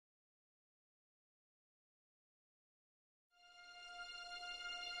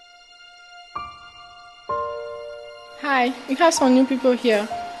Hi, we have some new people here.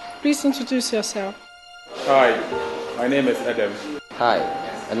 Please introduce yourself. Hi, my name is Adam. Hi,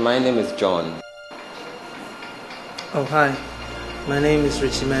 and my name is John. Oh, hi. My name is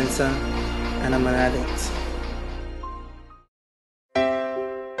Richie Mensah, and I'm an addict.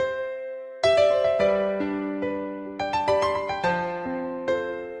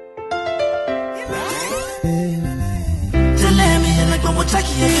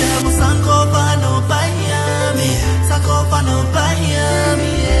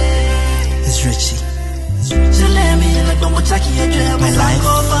 It's Richie. My life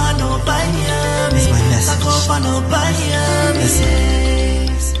is my message.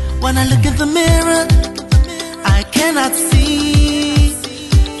 Listen. When I look in the mirror, I cannot see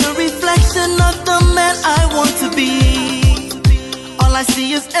the reflection of the man I want to be. All I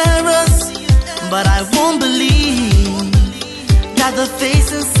see is errors, but I won't believe that the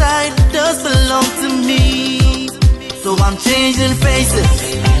face inside does belong to me. So I'm changing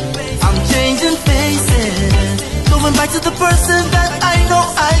faces, I'm changing faces, going back to the person that I know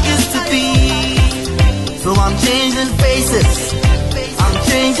I used to be. So I'm changing faces, I'm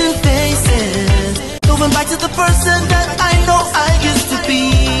changing faces, going back to the person that I know I used to be.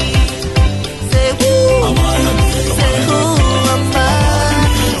 Say who, say who am I?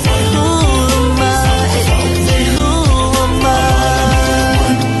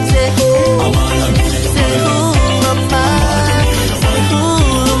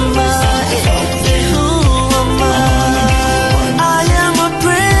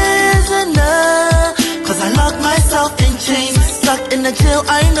 In a jail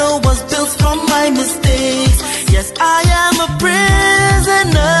I know was built from my mistakes. Yes, I am a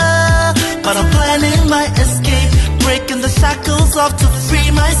prisoner, but I'm planning my escape, breaking the shackles off to free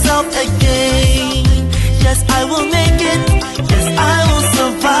myself again. Yes, I will make it. Yes, I will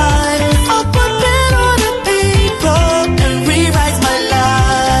survive. I'll put pen on the paper and rewrite my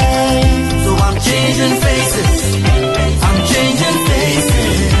life. So I'm changing faces, I'm changing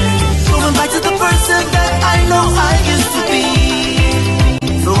faces, going back to the person that I know I used to be.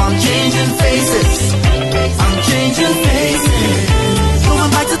 So I'm changing faces, I'm changing faces, going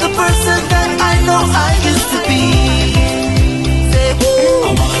back to the person that I know I used to be. Say who,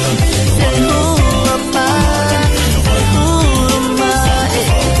 say who am I? Say who am I?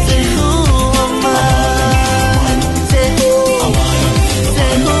 Say who am I? Say who,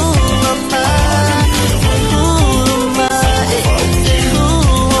 say who am I? Say who am I? Say who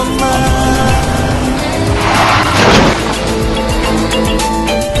am I?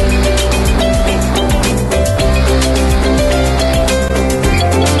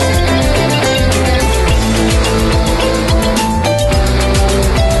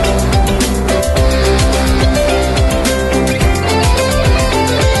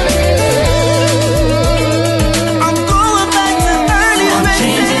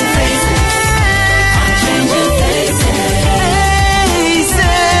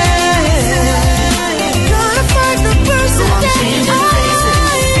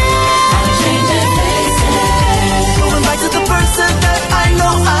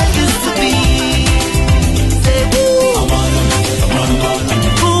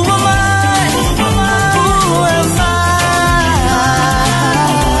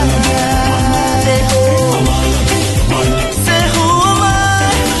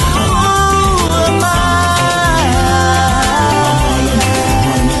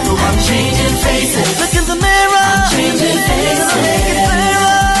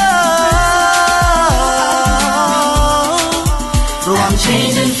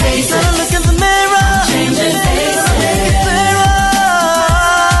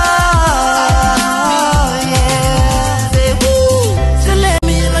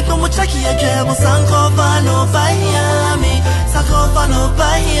 Sakova no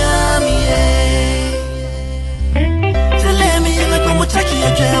Bayami,